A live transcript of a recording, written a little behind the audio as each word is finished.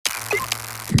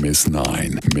Miss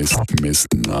Nine, Miss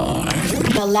Nine,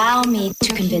 Allow me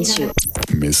to convince you.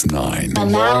 Miss Nine,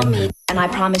 Allow me, and I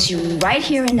promise you right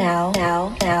here and now,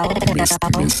 Miss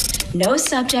no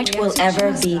subject will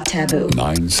ever be taboo.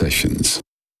 9 Sessions.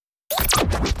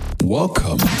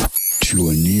 Welcome to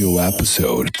a new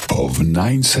episode of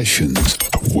 9 Sessions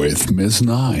with Miss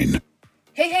Nine.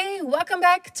 Hey, welcome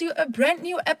back to a brand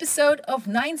new episode of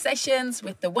 9 Sessions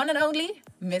with the one and only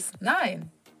Miss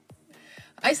Nine.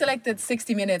 I selected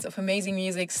 60 minutes of amazing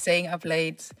music, staying up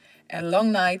late and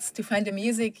long nights to find the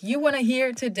music you want to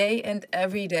hear today and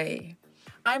every day.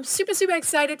 I'm super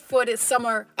excited for this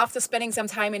summer after spending some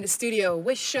time in the studio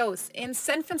with shows in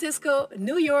San Francisco,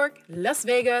 New York, Las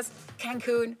Vegas,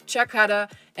 Cancun, Jakarta,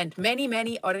 and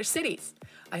many other cities.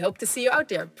 I hope to see you out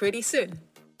there pretty soon.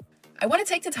 I want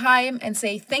to take the time and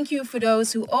say thank you for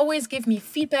those who always give me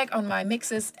feedback on my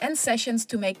mixes and sessions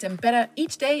to make them better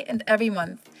each day and every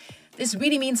month. This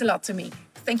really means a lot to me.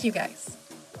 Thank you guys.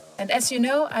 And as you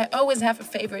know, I always have a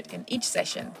favorite in each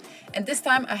session. And this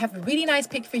time I have a really nice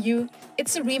pick for you.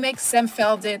 It's a remix Sam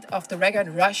Feld did of the record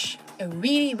Rush, a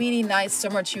really nice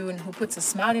summer tune who puts a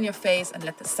smile in your face and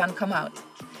let the sun come out.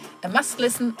 A must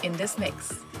listen in this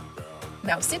mix.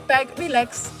 Now sit back,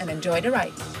 relax and enjoy the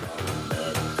ride.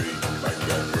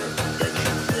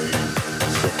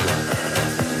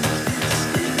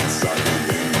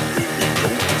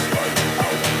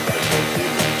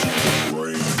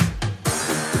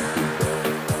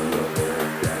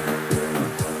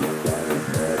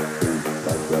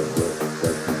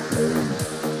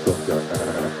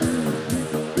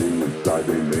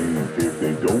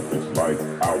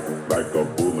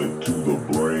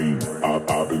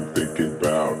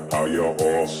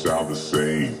 Sound the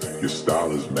same. Your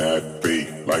style is mad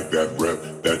fake, like that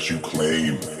rep that you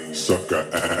claim. Sucker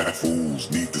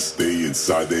fools need to stay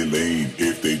inside their lane.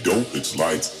 If they don't, it's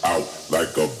lights out,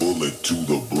 like a bullet to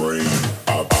the brain.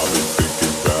 I've been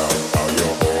thinking about how you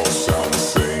all sound the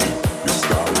same. Your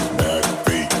style is mad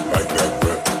fake, like that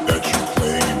rep that you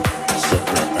claim.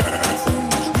 Sucker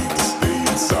fools need to stay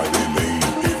inside their lane.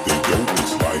 If they don't,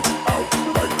 it's lights out,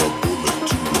 like a bullet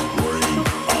to the brain.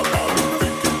 I've been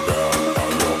thinking about how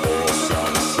you all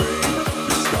sound the same.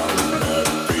 Your style is mad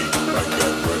fake, like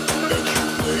that rep that you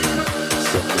claim.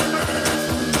 Sucker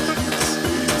fools need to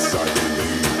stay inside their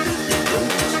lane. If they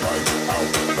don't, it's lights out,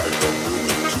 like a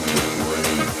bullet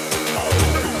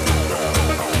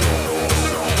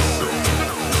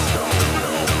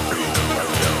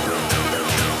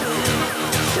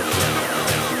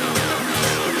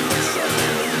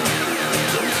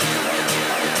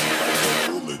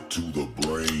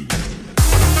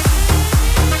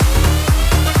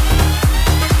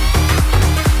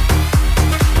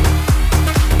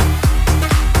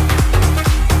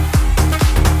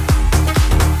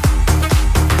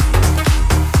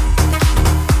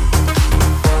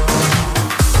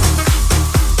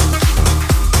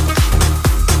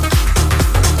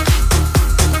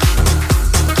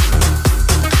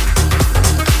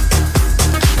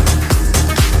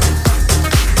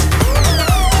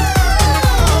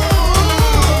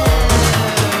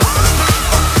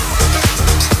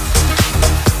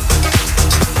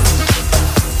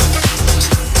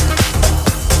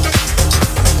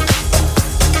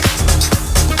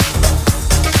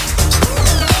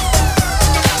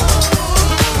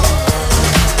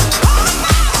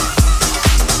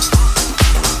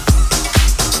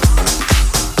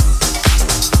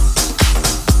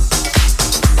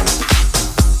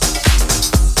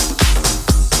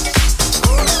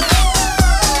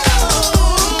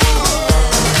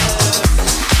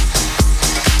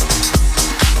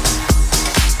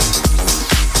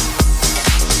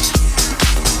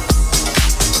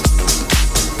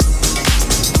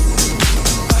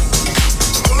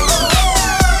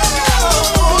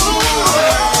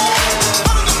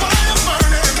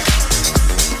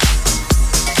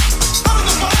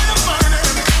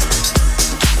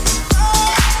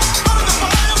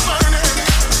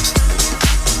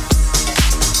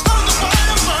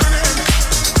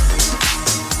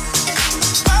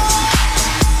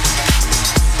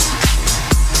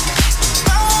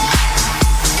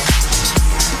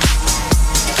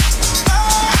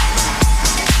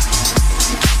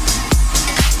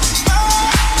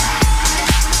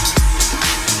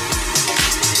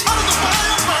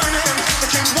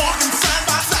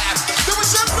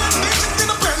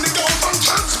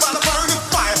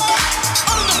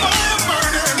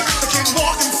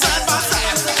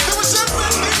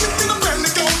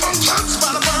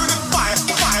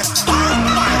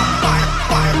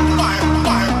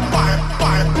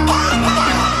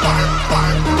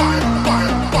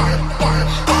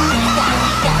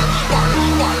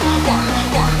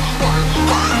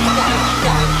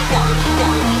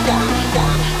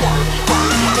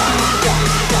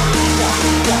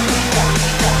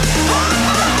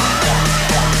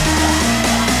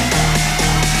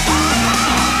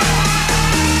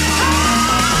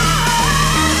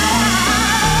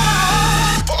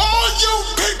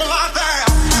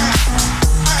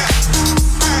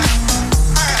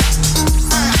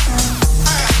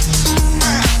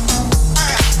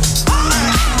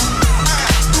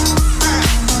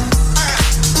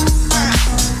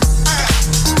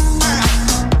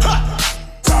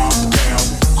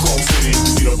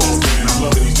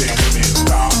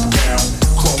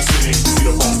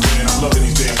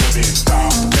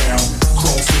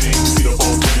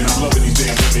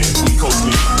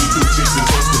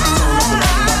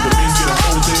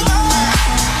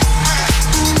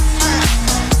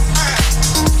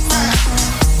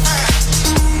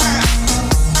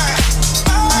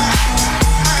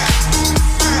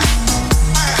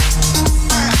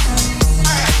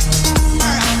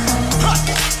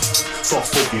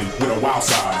wild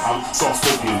side. I'm soft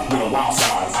spoken with a wild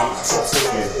side. I'm soft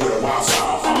spoken with a wild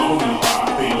side. I'm alone in the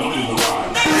ride, they alone in the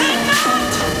ride.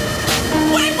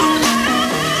 Wait for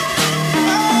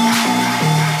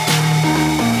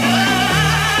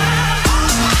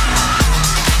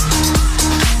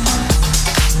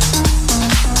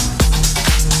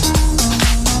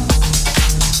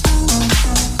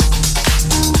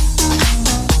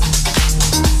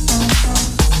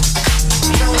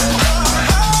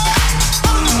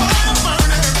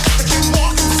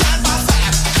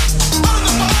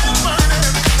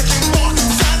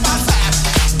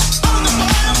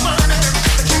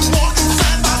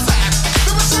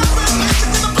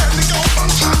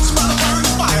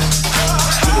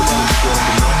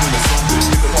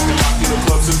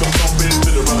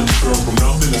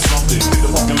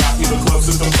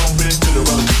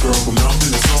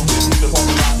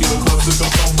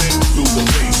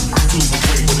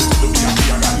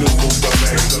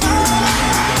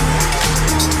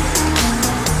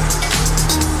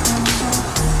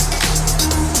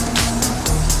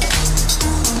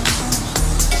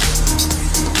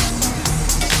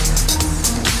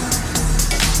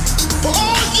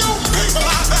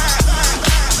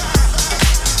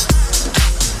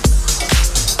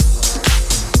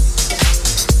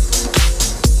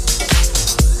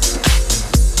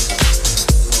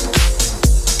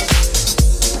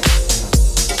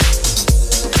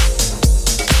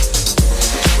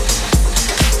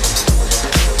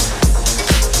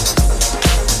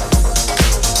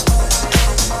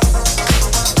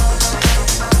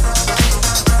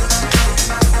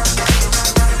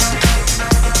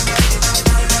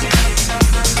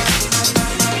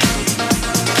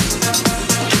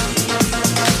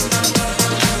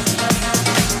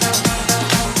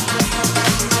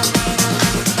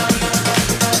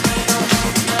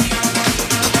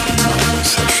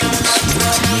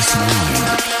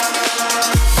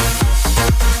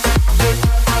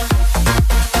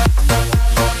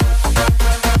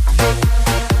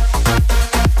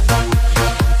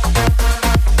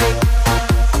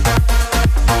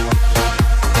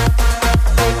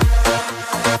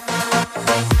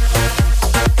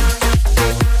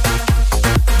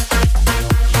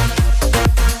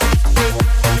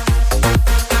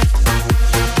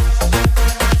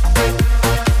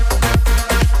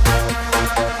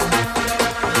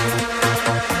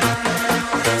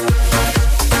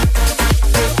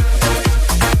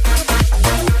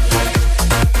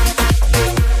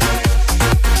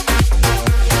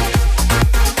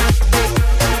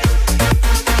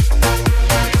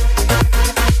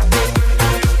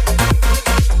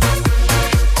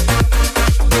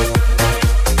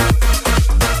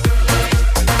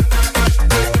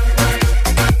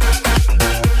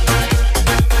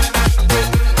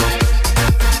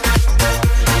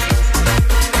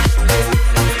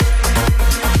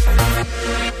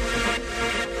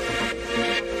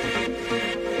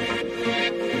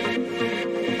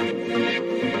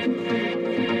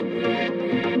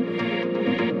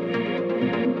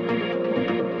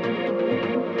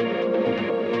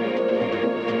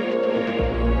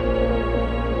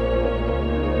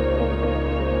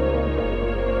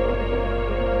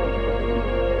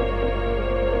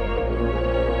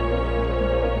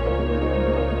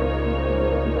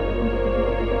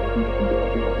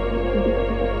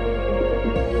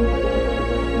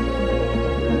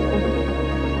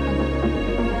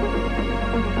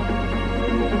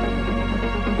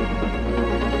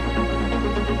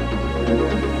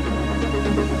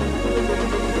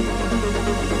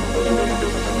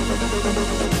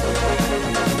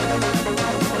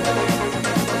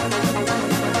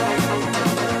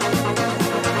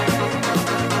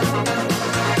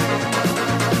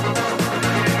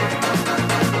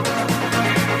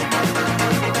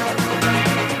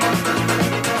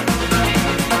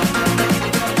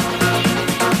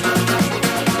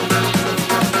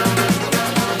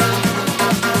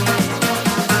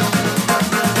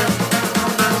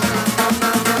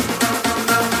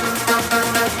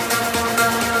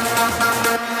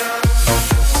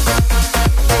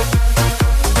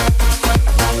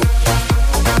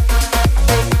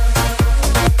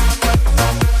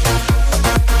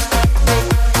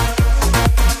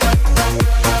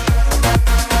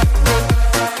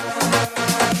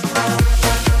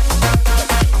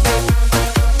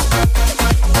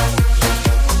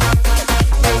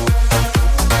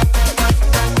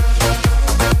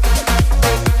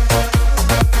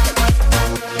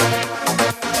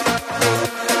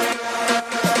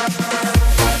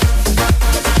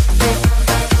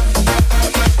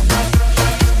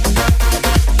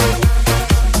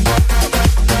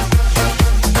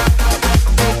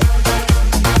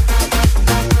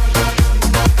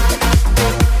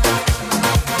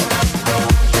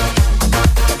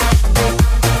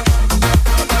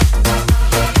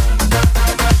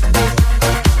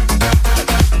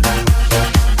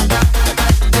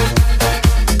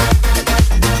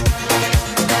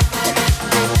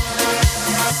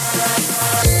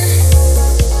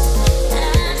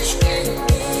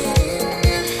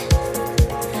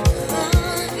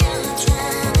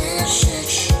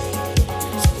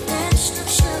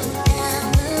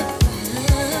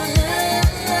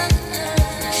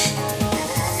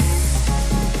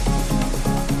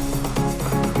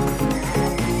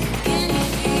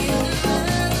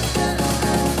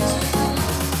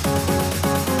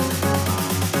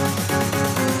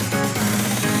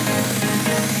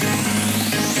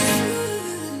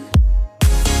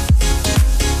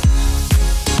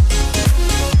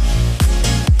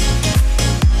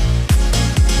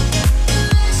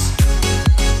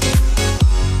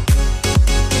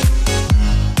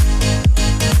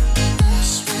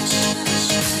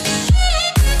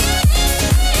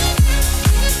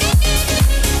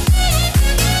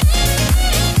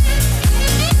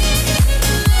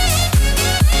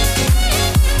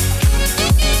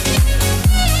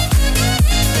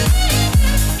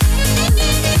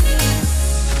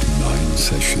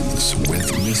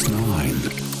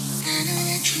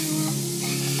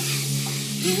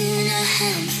You know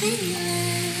how I'm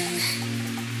feeling,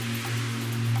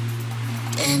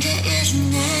 and it is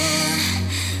now.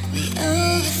 We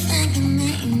overthink the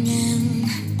meaning,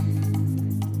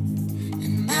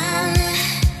 and my love,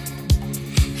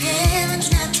 heaven's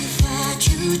not too far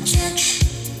to touch.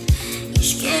 You're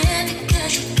scared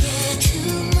because you care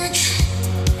too much.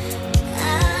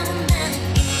 I'm gonna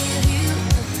give you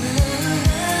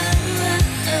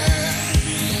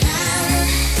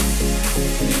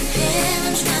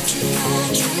heaven's not too far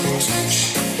to touch.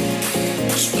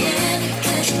 You're scared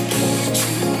because you care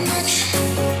too much.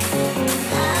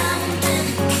 I'm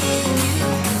gonna give you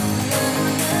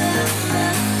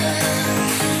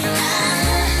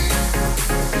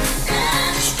I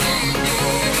just can't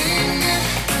get enough.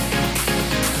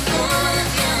 All of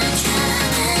your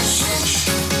time and such.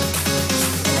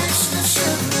 That's not so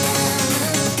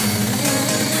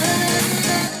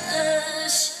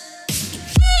us.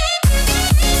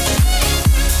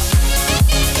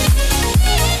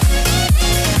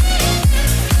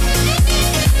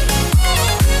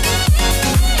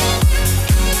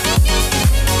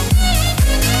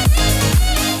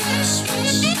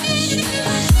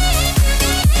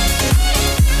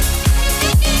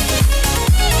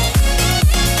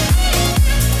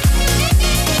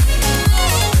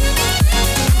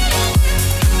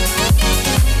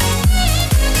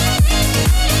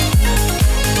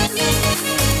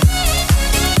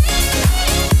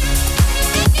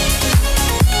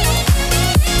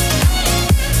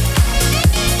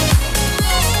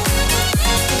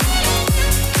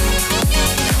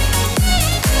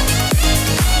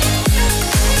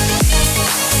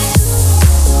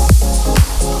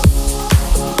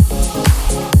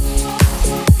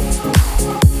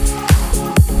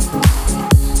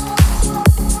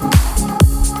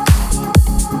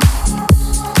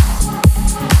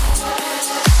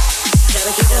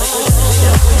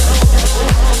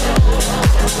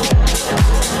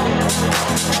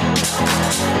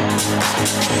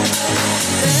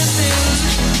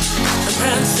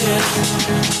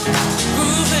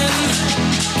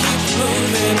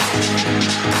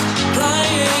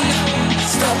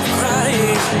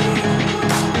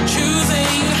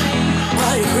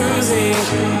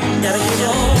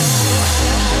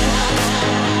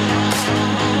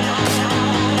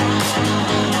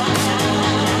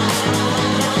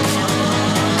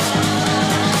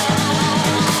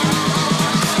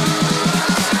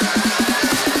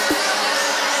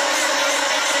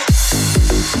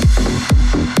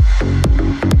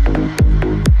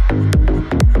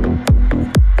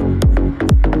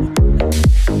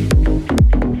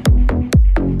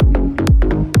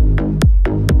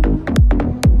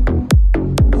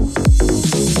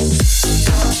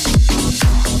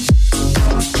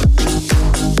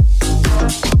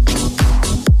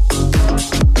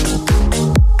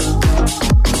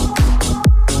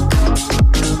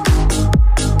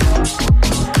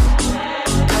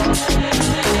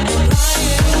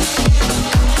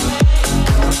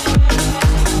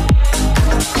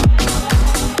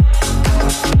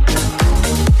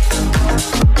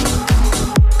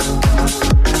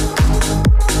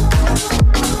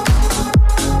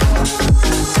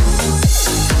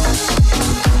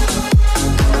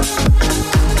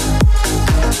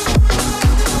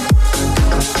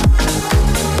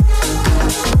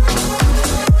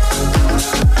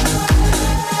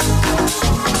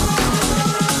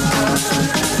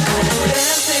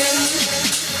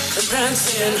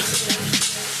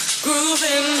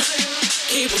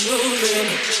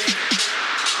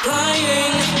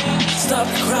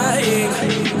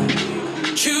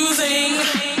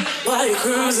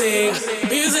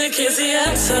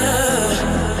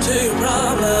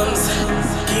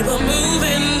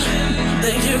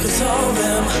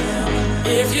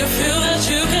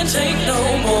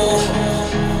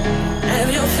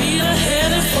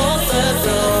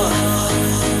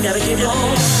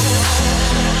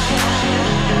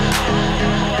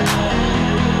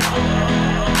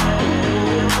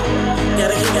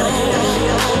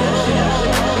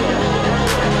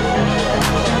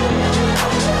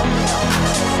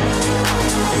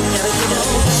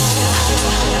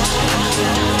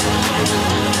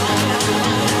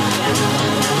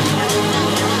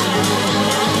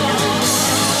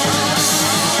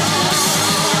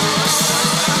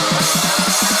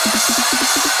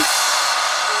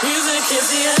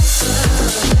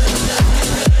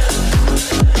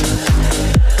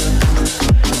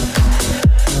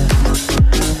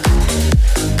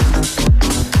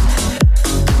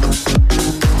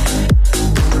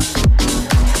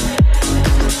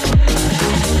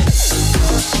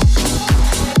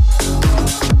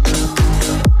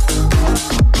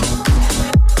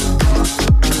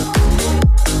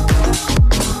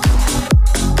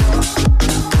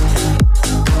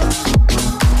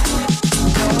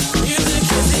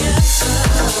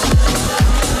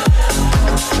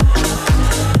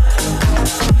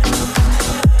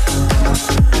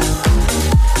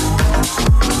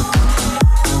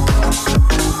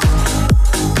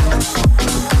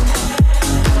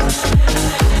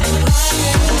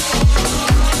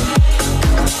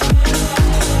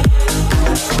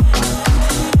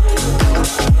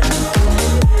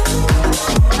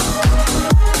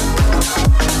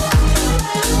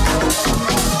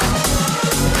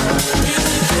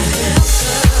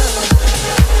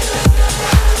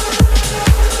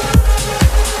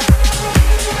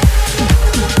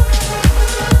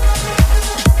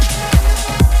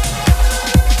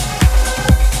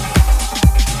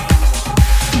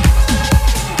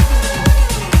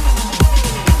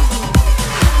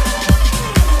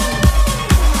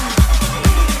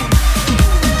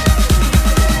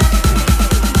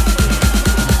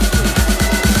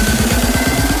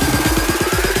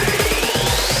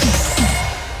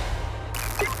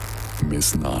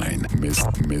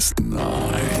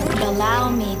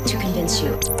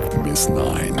 Miss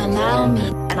Nine. Allow me,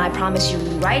 and I promise you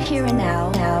right here and now,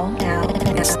 now,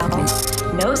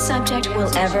 no subject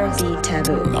will ever be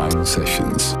taboo. 9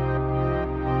 Sessions.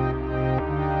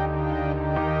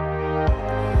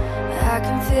 I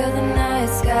can feel the night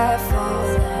sky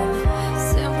falling.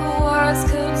 Simple words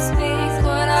couldn't speak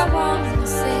what I wanted to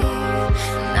say.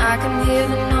 And I can hear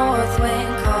the north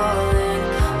wind calling.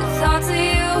 The thoughts of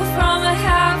you from a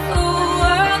half a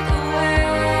world away.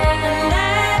 And I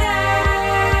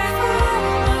from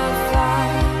afar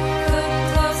couldn't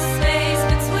close the space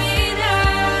between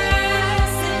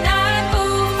us. And I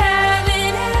move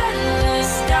heaven and the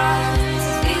stars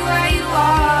to be where you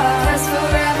are. 'Cause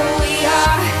forever we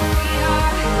are.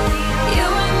 You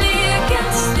and me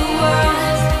against the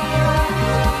world.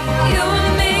 You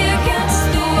and me against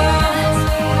the world.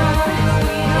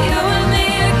 You and me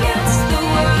against the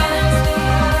world.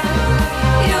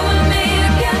 You and me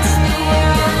against the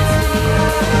world.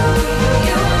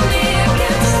 You and me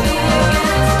against the world.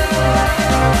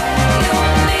 You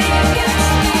and me against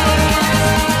the world.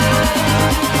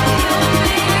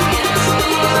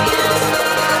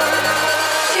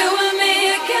 You and me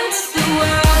against the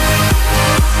world.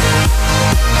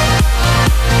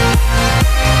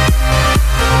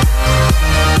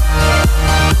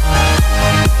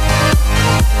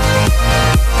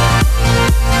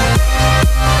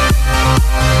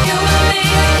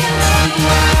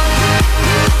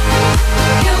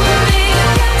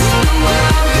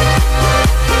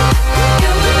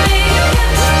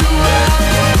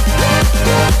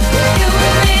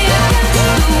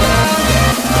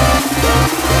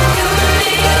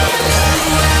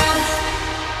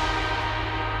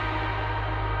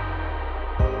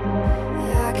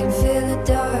 I can feel the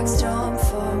dark storm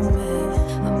forming.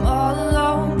 I'm all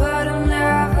alone, but I've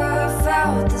never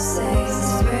felt the same.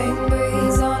 Spring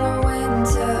breeze on a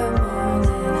winter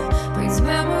morning brings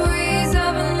memories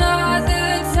of another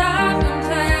time and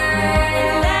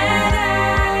place. And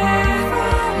I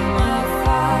from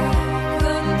afar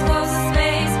couldn't close the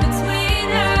space between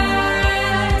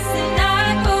us. And I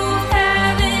move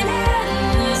heaven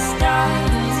and the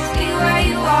stars to be where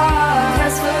you are.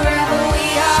 'Cause forever we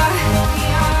are.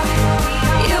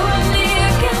 You and me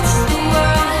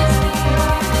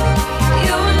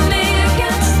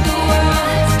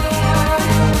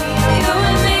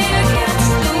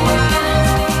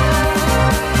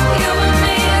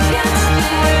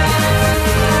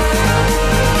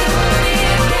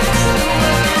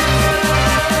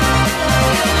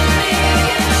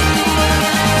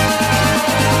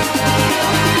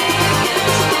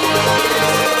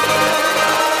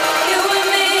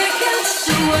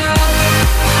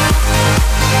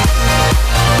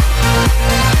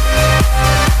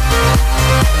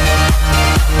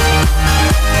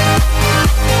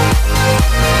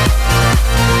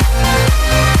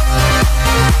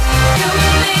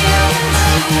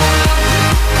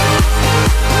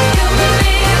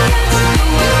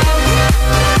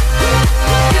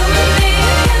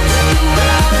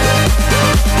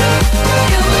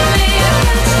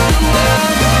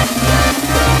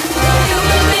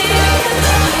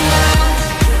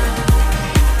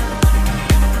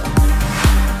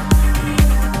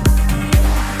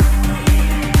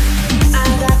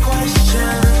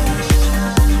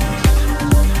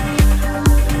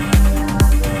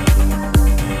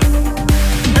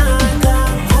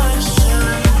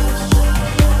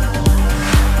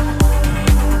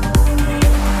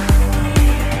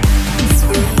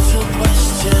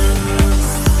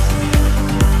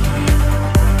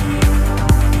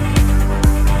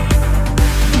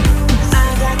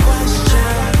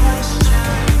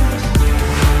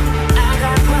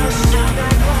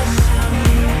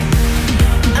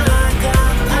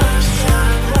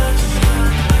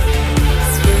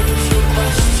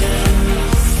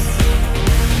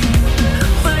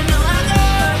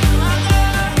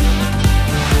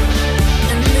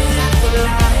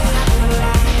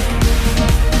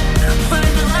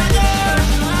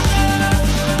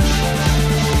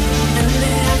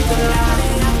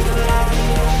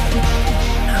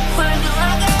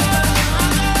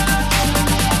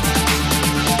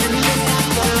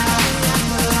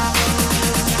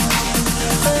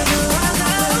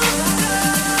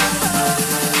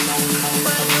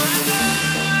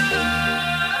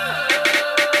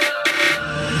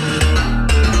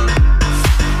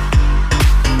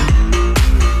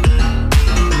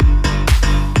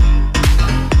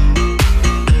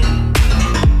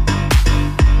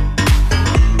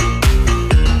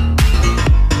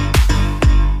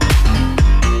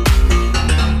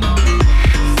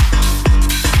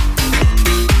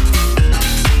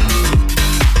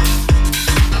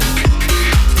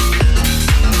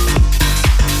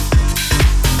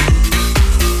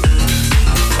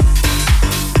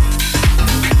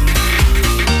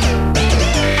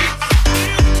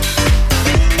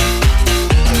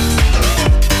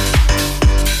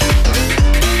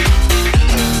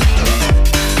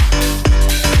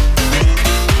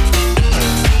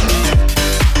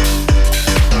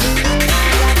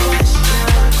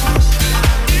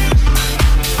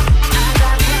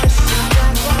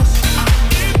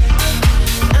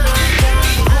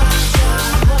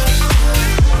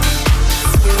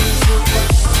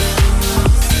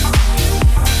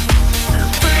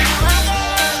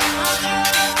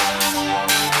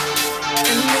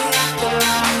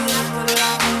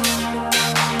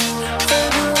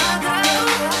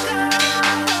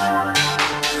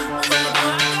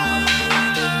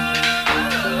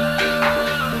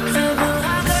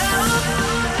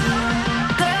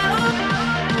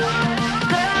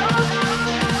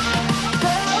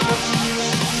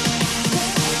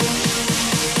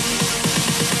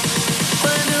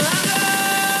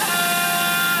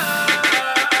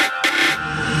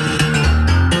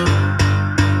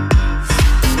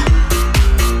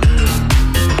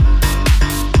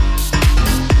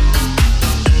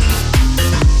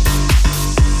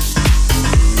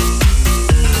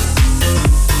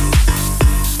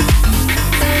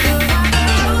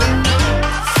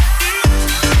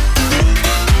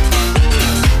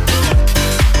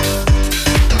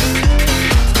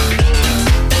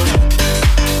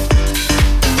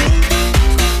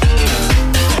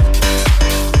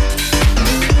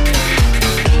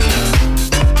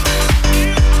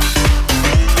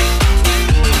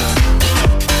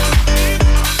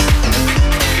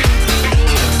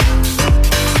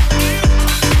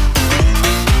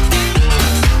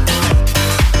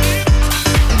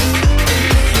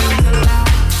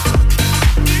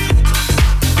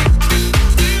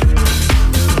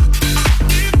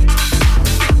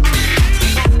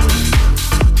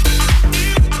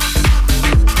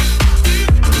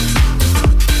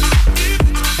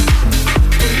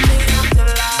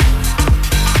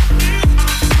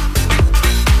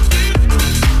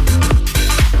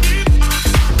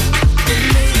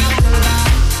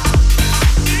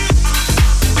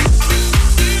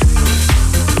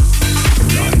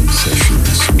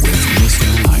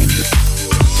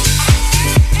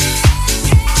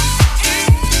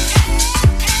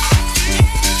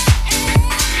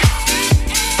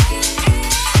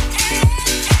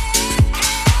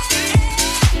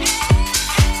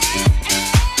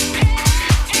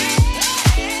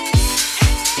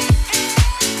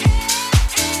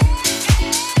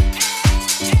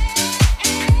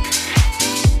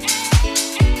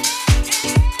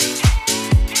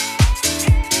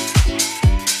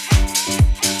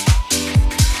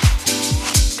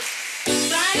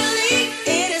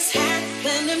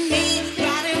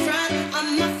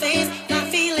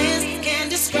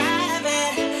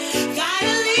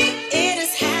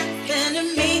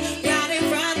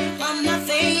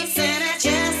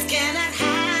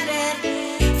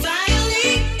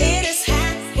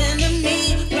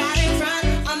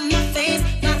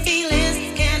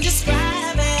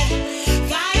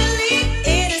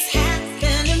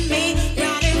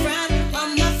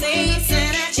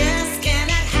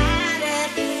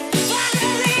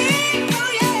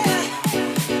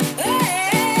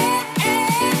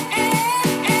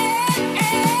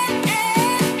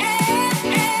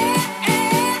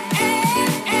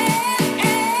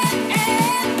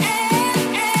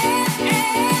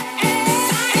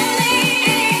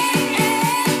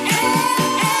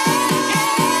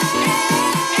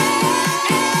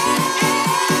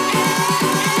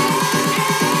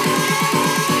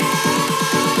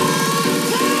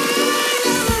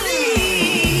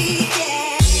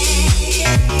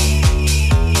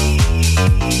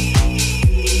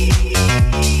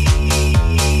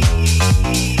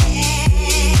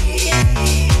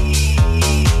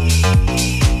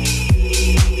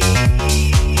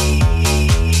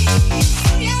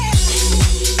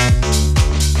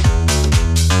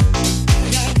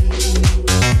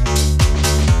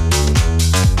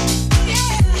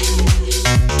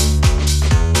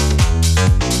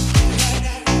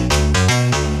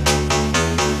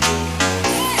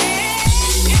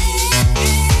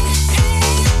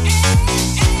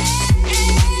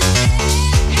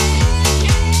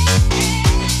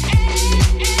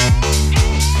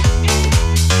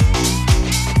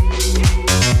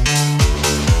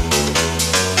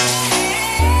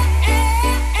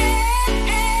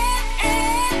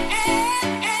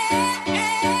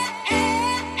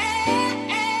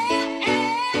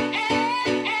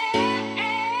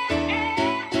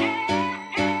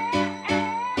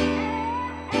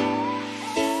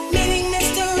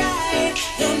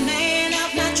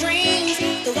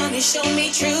show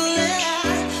me true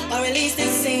love, or at least it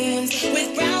seems.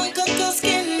 With brown cocoa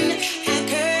skin and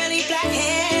curly black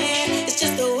hair, it's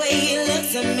just the way he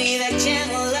looks at me, that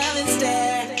gentle loving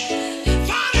stare.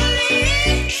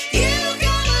 Finally, you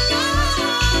come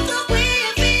along. The way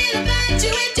I feel about you,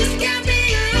 it just can't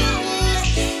be wrong.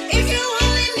 If you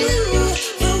only knew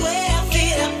the way I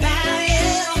feel about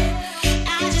you,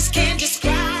 I just can't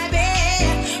describe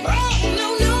it. Oh no,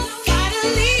 no,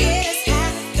 finally it's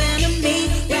happened to me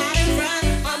right in front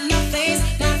of my face.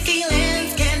 My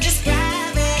feelings can't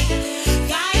describe it.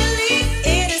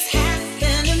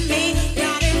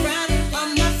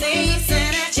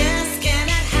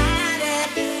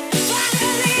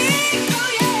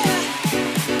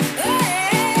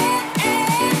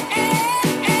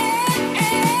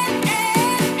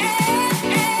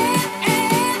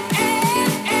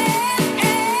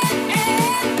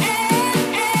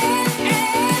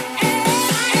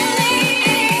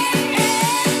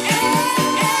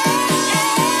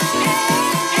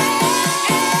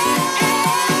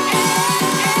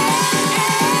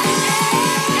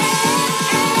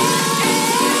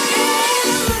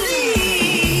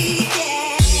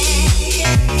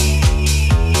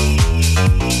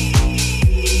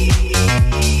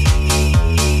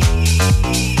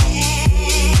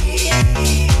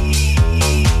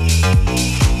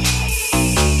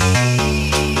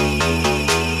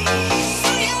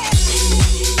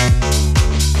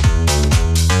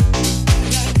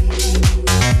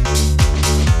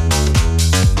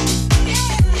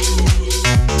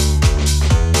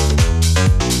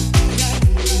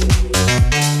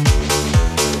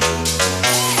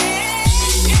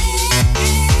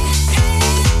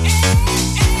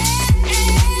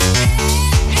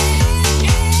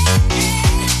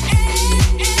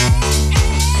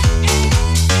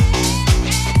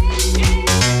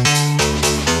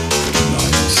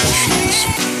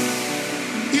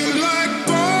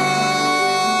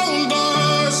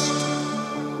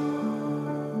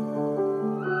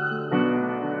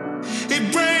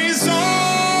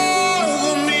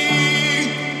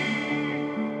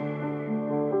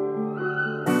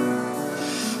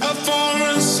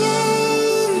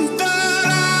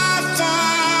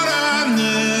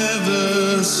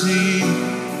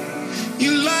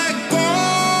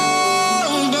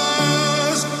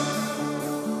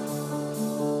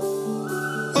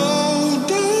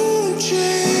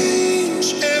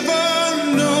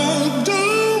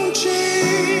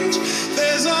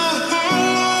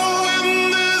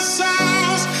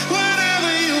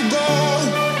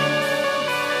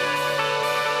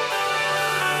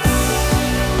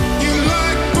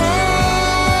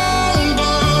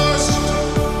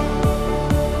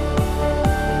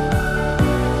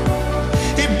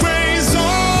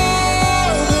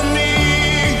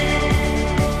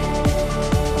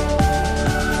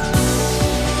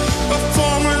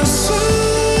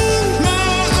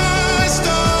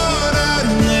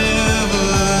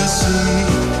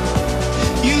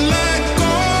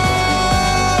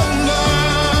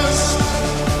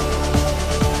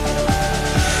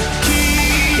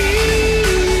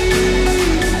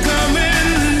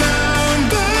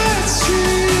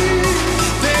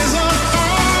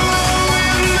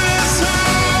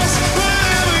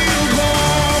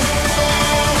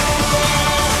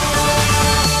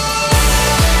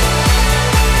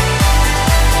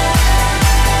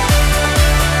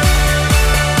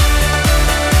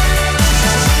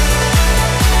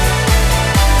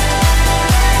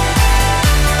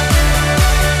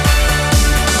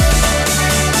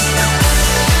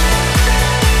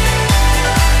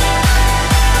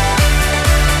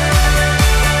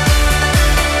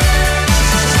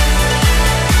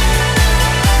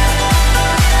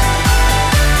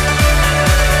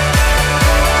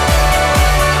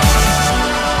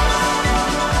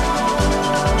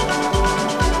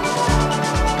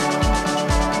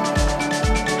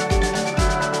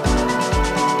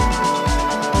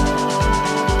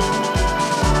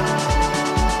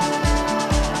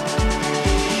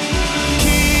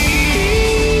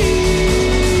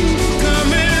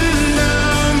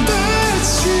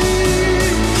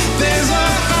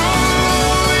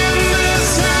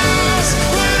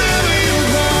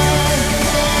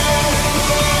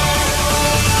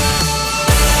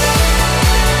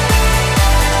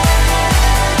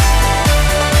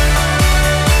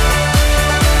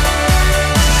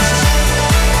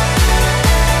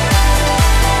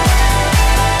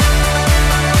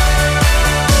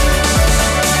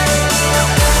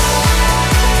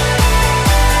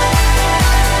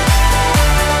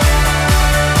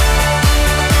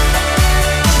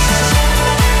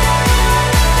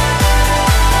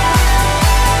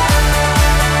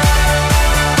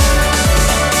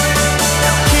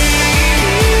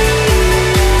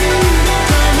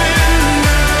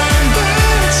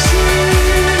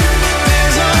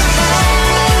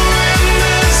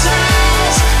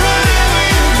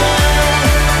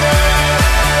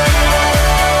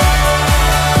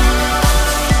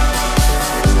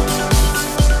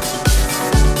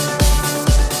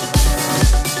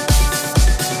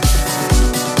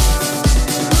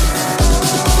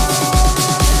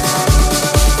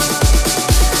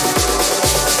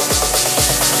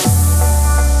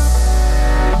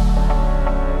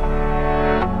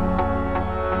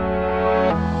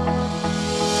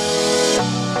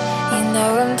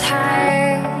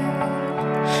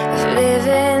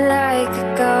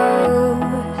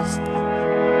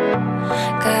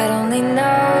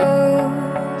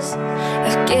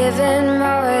 given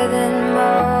more than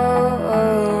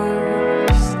most.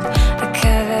 I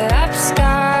cover up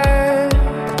scars,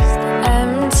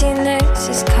 emptiness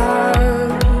is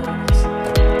caused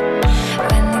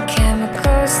when the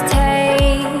chemicals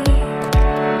take.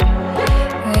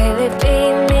 Will it be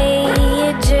me,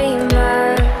 a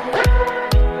dreamer?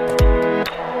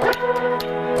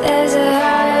 There's a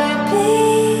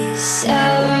heartbeat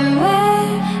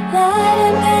somewhere, not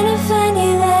I'm gonna find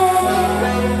you there.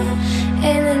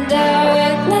 In the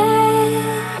darkness,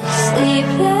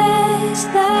 sleepless,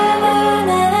 love all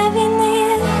that I've been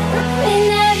near. We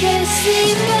never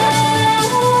sleep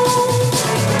alone,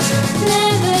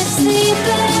 never sleep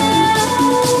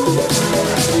alone,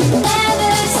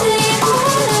 never sleep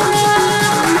alone,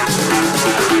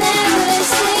 never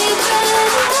sleep alone.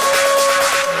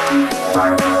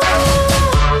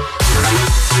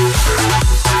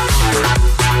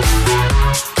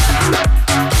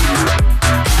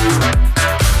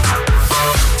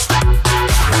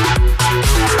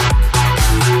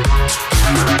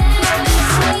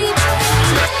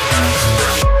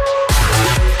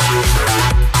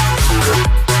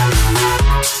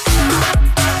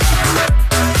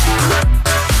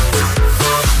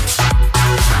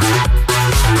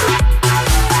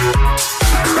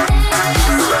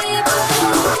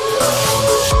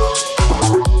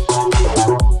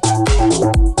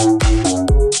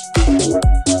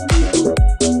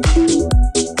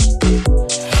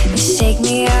 Shake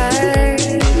me up,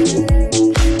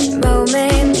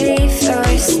 moment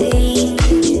before sleep.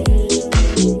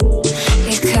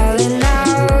 You're calling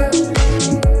out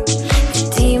the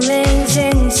demons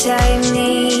inside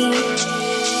me.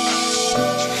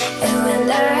 And when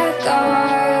they're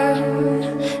gone,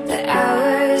 the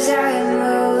hours I'm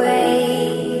away.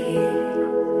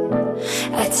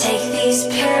 I take these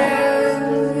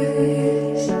pills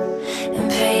and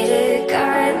pray to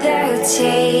God they'll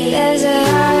take. There's a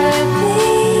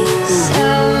heartbeat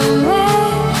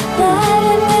somewhere, but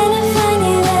I'm gonna find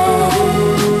you there.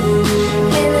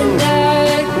 In the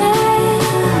darkness,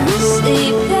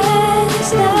 sleepless,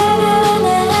 not all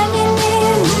that I can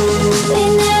hear. We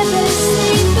never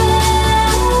sleep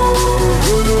alone,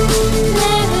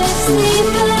 never sleep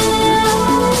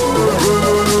alone,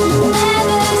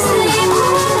 never sleep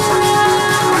alone,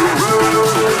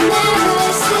 never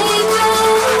sleep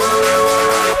alone.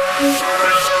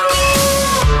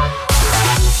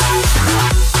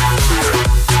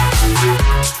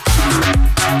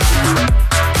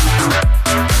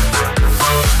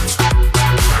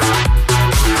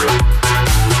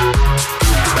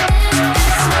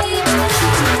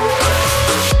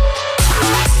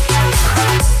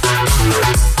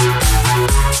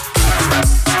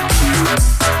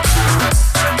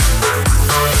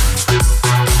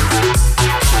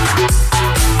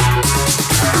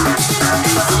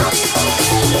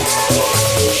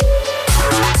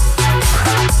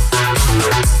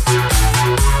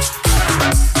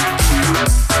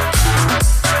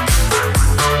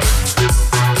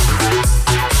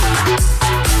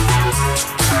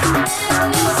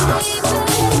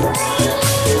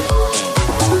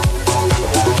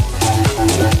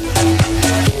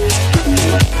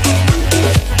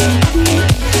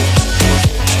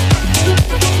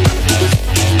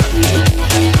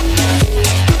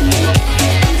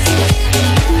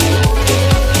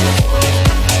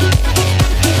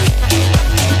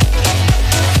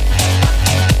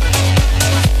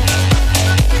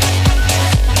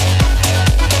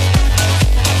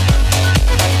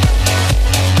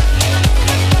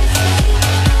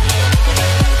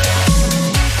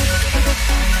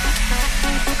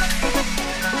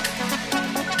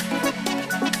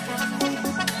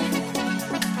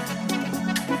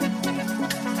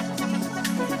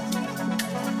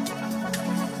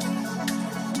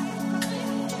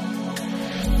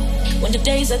 When the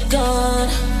days are gone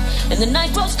and the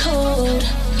night grows cold,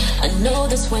 I know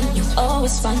that's when you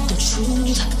always find the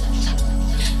truth.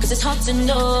 Cause it's hard to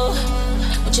know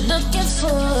what you're looking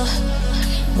for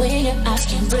when your eyes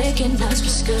can't recognize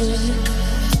what's good.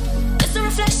 It's a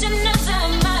reflection of the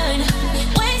mind,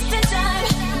 wasting time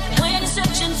when you're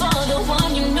searching for the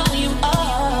one you know you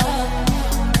are.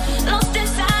 Lost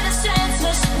inside a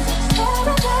senseless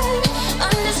paradigm.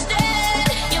 Understand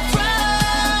your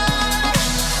pride.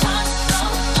 Heart so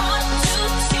hard to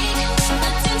seek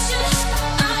attention.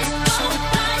 Eyes go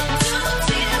blind to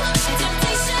feel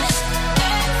temptation.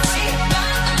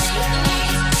 Everybody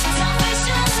needs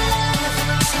salvation,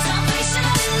 love, salvation,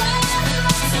 love,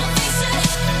 salvation.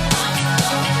 Heart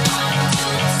so hard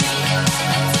to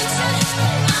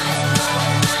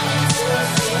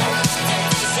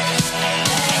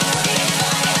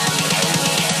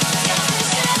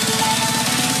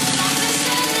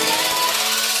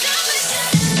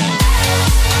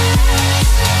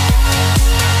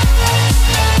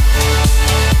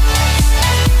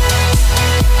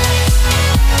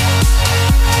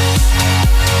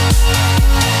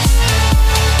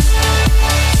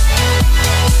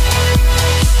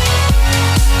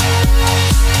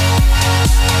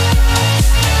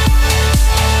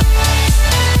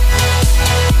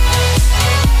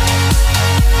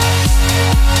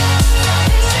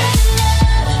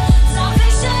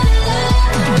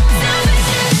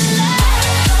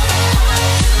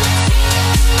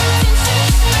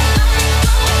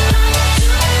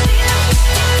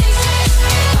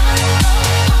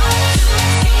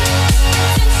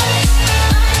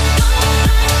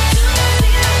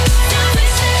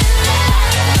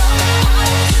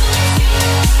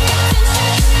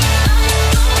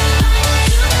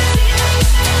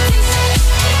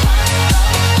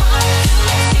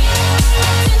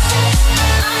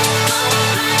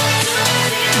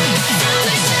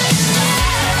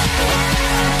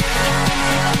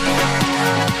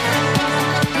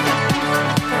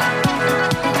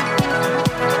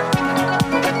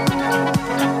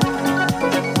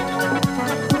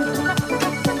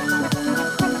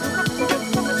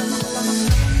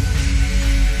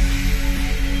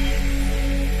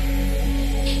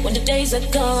days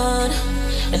are gone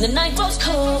and the night grows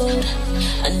cold,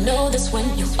 I know that's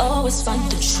when you always find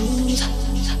the truth.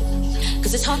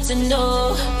 Cause it's hard to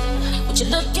know what you're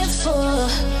looking for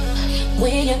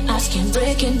when your eyes can't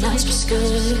recognize what's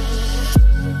good.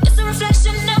 It's a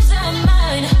reflection of the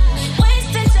mind,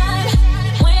 wasting time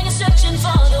when you're searching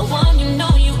for the one you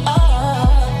know you are.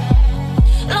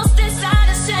 Lost inside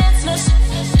a senseless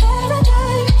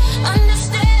paradigm.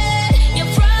 Understand your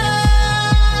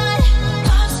pride.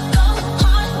 Hearts go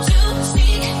hard to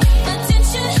seek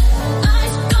attention.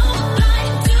 Eyes go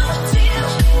blind to feel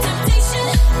temptation.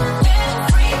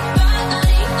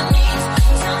 Everybody needs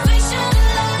salvation,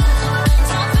 love,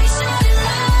 salvation,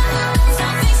 love,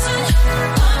 salvation.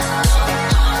 Hearts go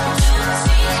hard to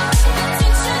seek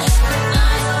attention.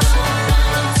 Eyes go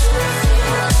blind to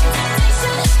feel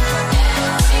temptation.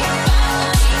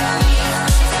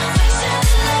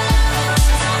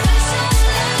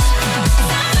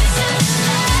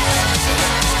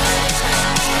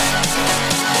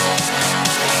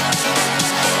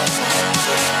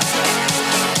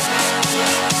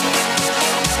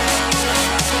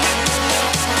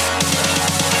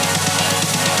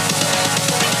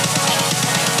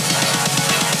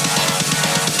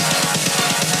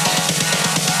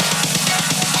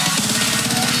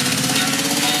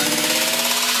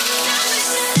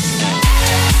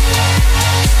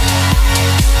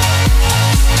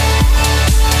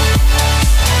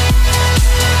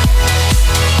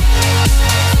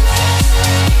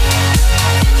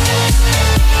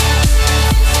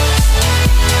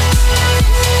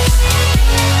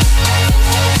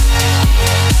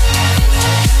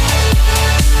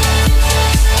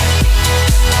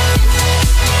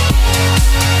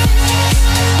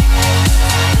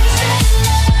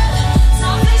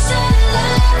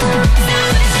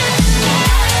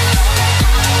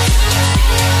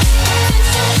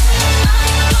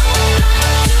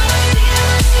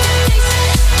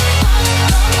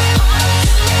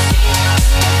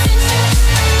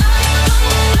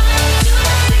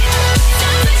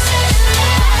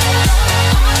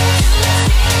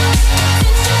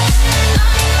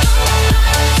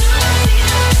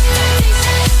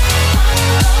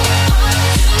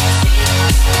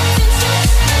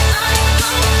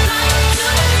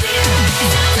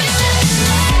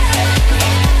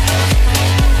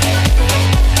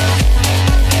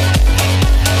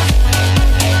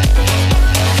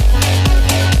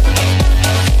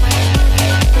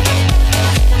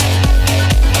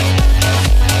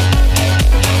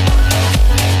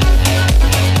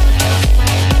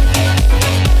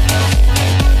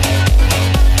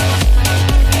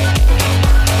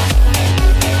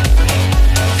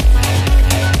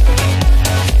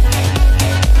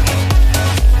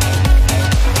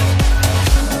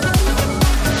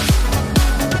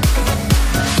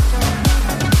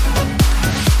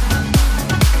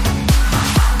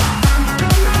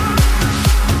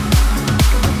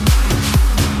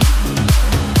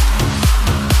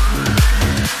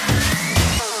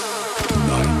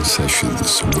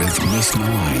 Sessions with Miss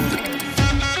Nine.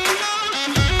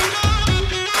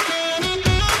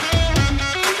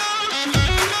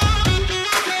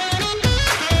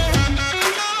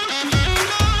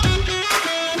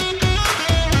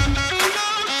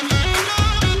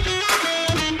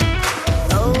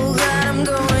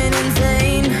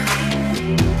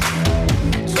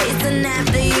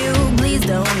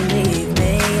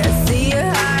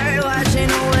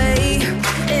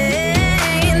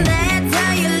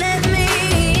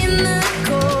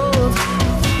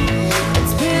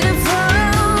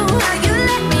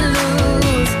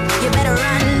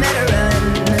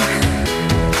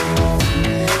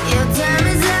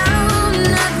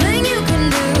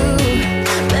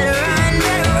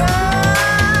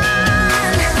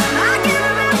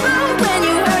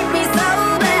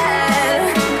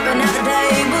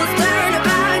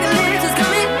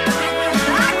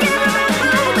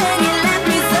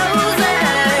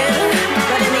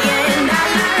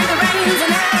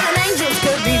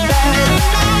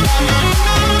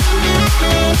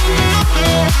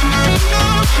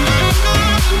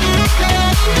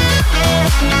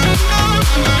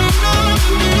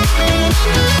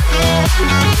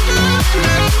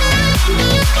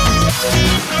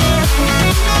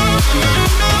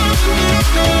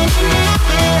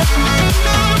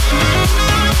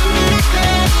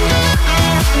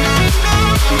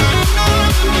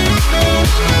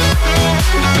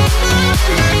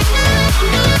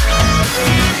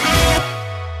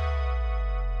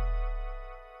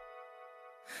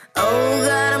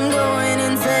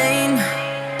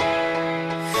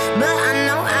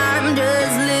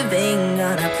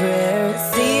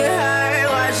 See your heart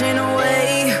washing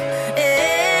away,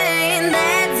 and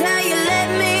that's how you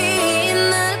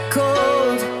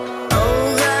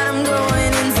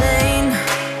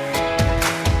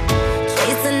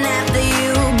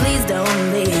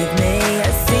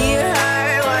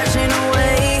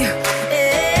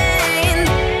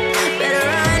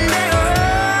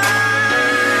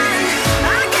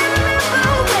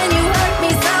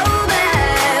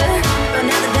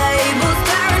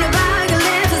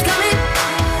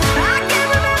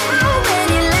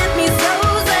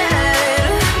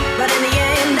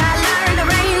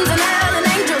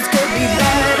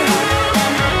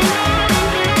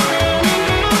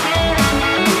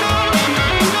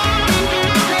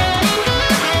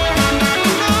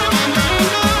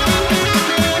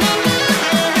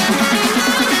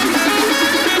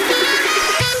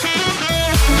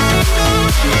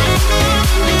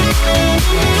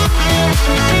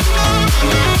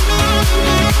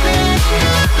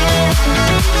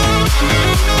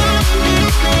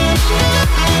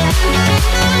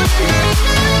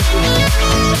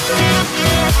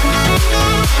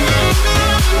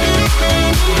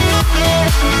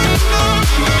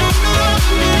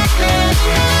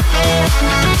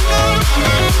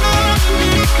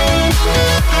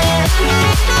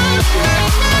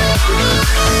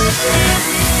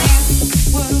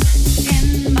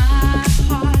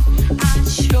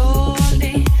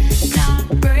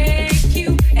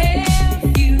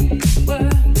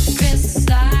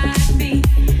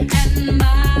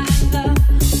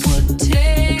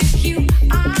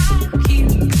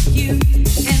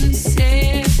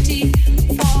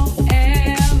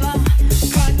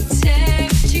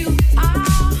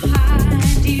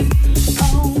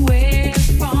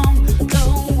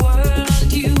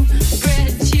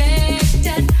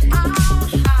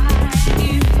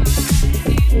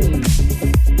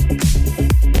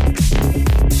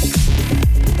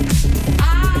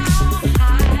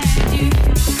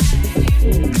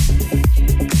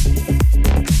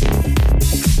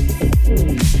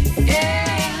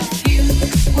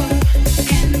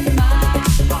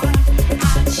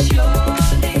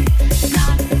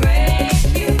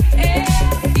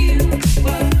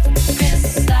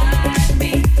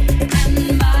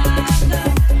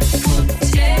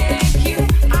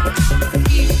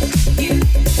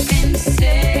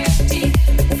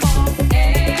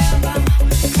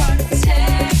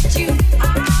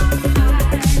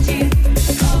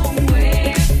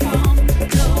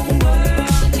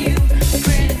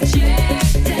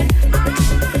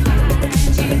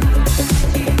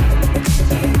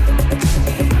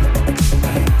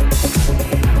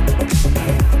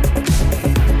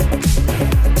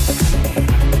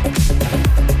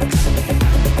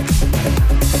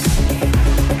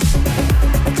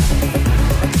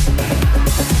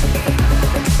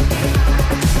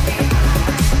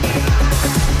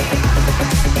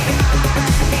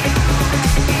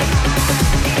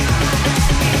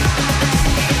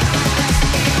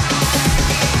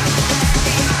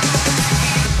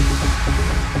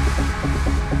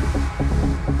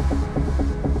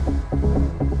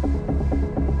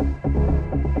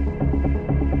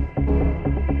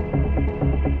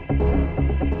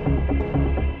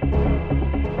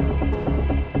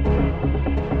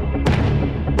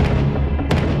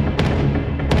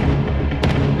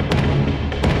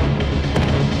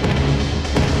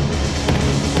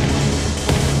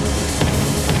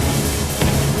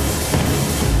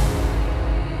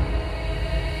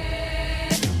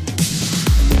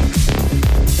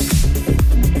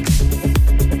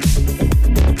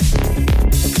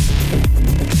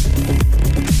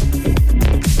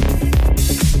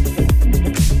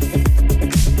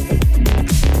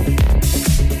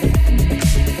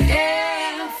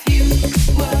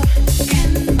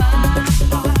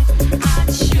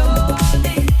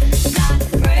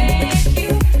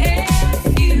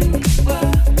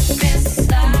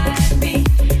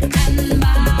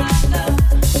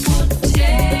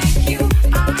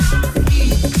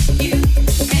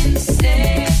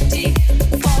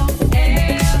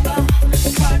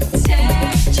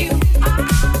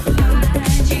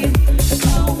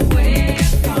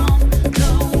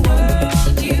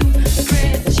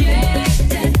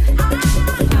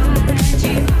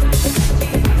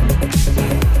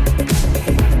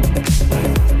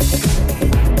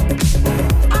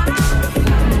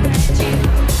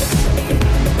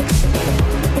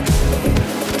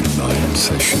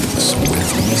Sessions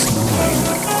with Miss Nine.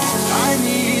 I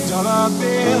need dollar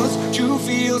bills to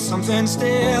feel something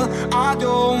still. I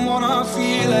don't wanna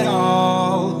feel it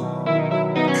all.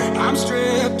 I'm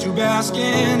stripped to bask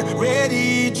in,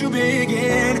 ready to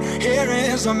begin. Here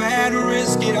is a man,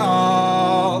 risk it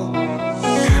all.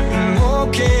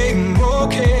 Okay,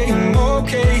 okay,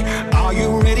 okay. Are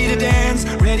you ready to dance?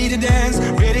 Ready to dance?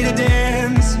 Ready to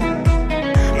dance?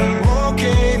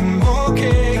 Okay,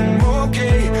 okay,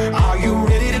 okay. Are you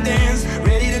ready to dance?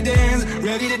 Ready to dance?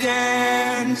 Ready to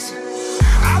dance?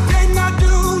 I paid my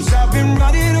dues. I've been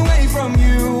running away from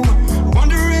you,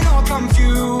 wondering all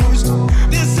confused.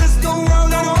 This is the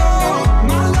world I know.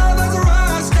 My love has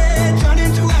rusted, turned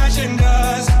into ash and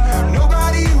dust.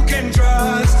 Nobody you can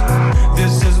trust.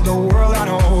 This is the world I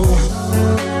know.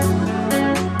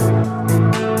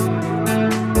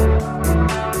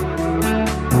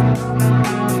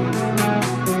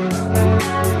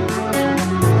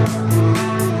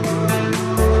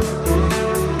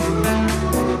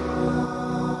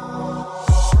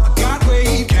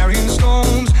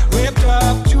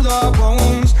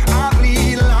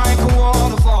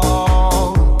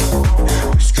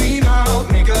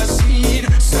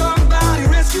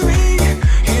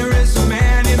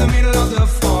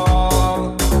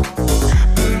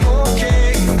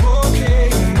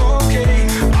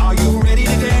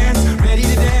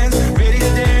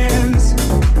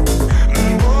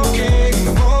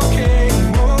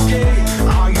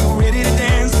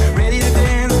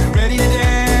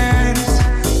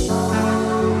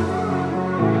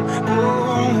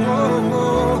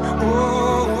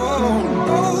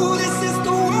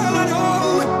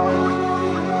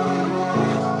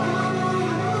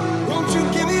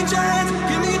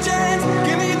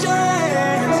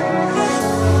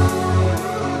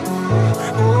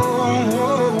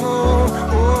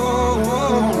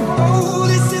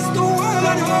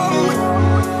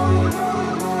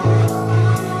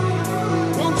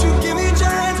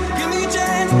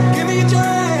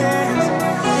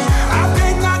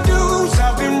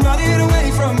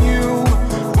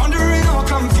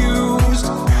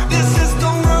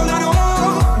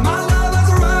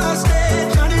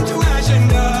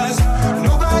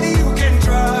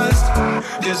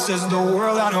 This is the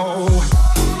world I know.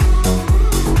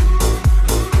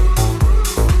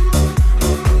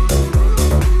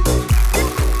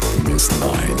 Miss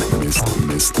Nine,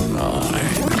 Miss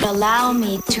Nine. Allow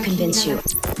me to convince you.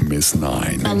 Miss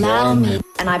Nine. Allow me,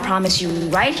 and I promise you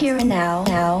right here and now,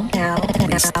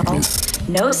 Miss.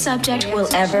 no subject will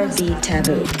ever be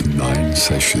taboo. 9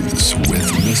 Sessions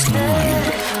with Miss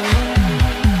Nine.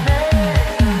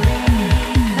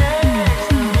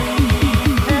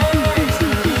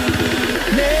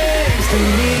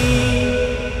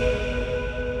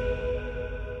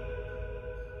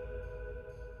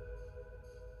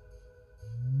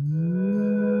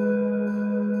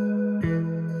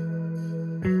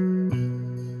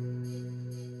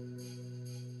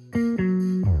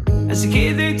 As a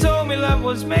kid they told me love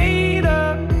was made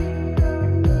up,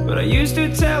 but I used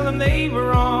to tell them they were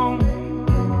wrong.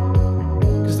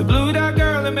 Cause the blue dot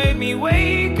girl that made me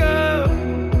wake up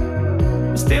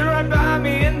is still right by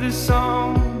me in this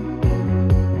song.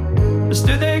 I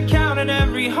stood there counting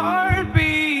every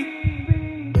heartbeat,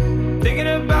 thinking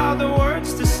about the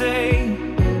words to say,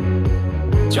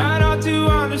 trying not to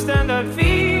understand that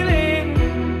feeling,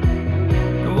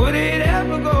 and would it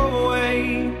ever go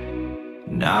away?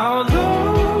 Now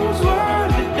those were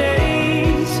the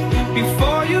days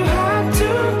before you had to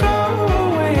go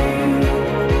away.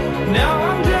 Now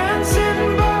I'm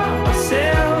dancing by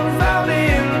myself out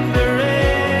in the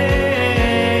rain.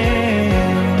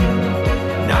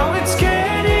 Now it's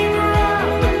getting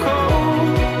rather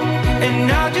cold,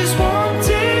 and I just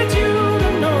wanted you to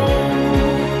know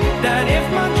that if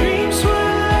my dreams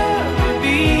will ever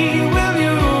be, will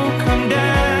you come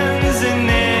dancing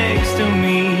next to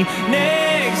me?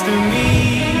 Next to me.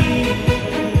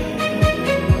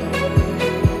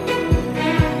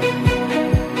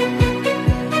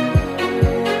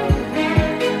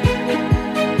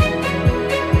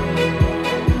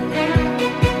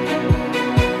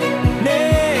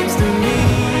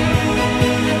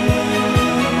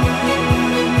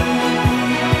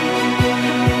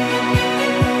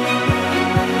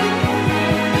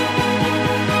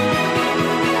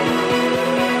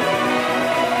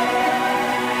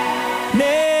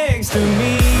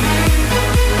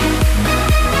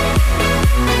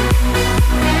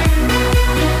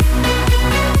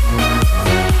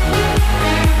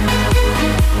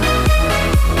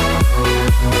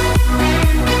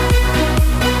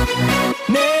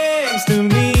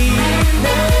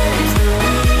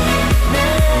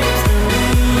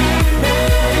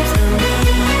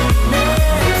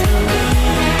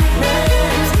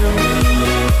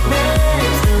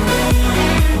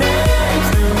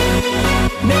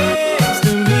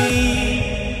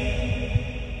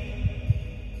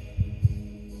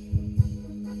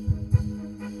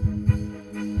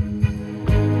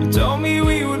 told me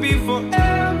we would be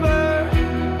forever,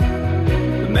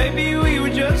 but maybe we were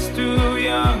just too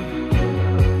young.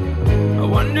 I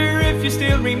wonder if you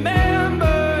still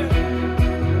remember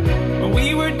when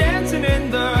we were dancing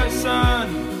in the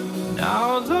sun.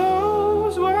 Now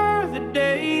those were the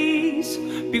days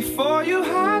before you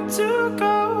had to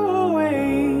go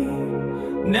away.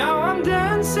 Now I'm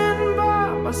dancing by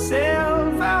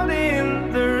myself out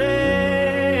in the rain.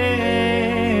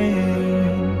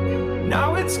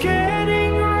 Now it's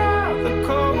getting rather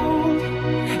cold,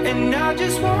 and I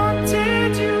just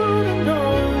wanted you to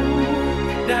know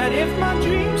that if my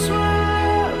dreams will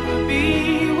ever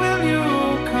be, will you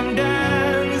come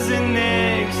dancing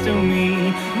next to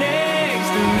me, next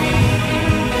to me?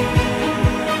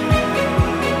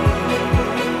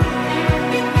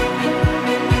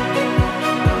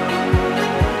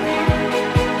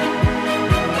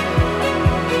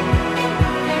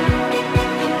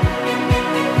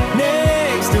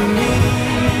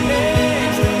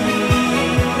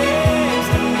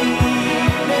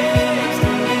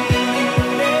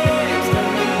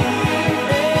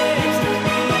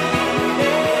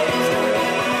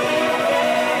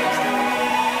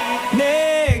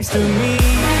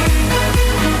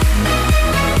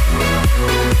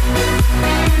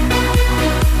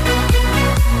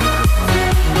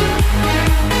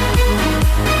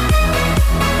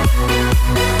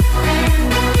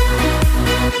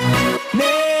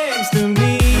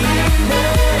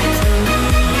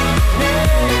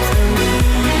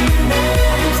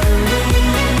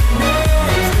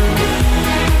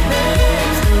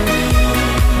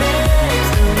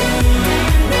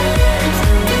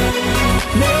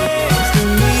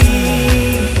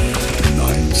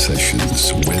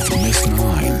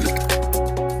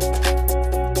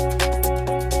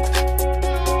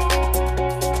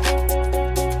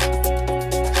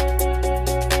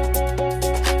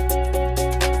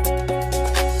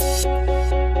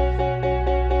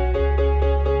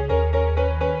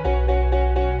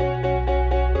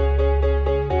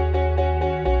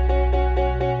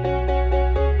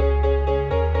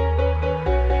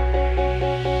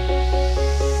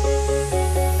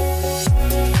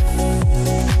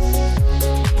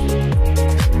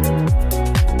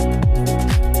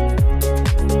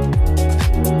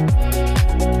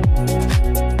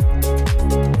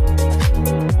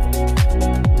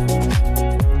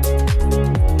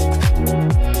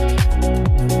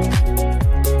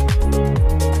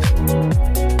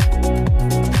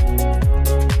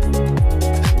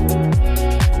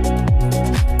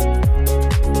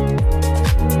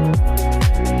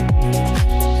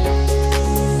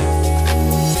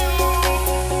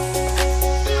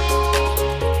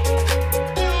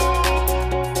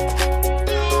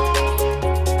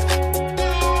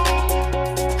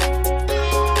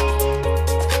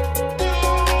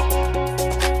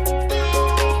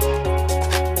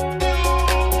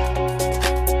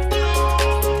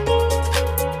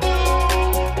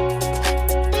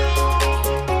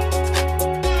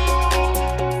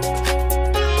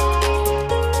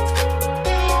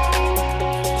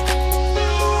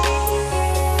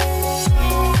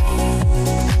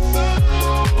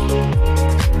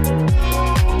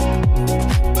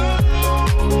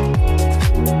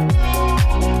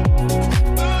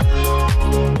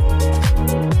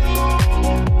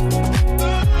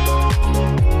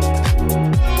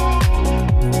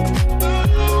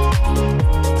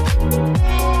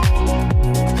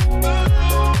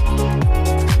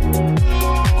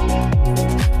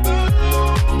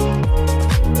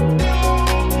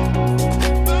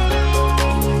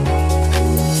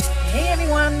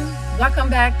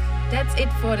 That's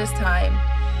it for this time.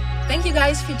 Thank you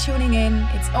guys for tuning in.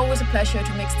 It's always a pleasure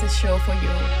to mix this show for you.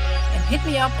 And hit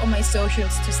me up on my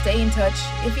socials to stay in touch.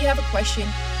 If you have a question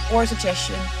or a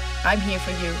suggestion, I'm here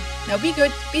for you. Now be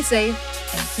good, be safe,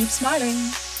 and keep smiling.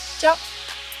 Ciao.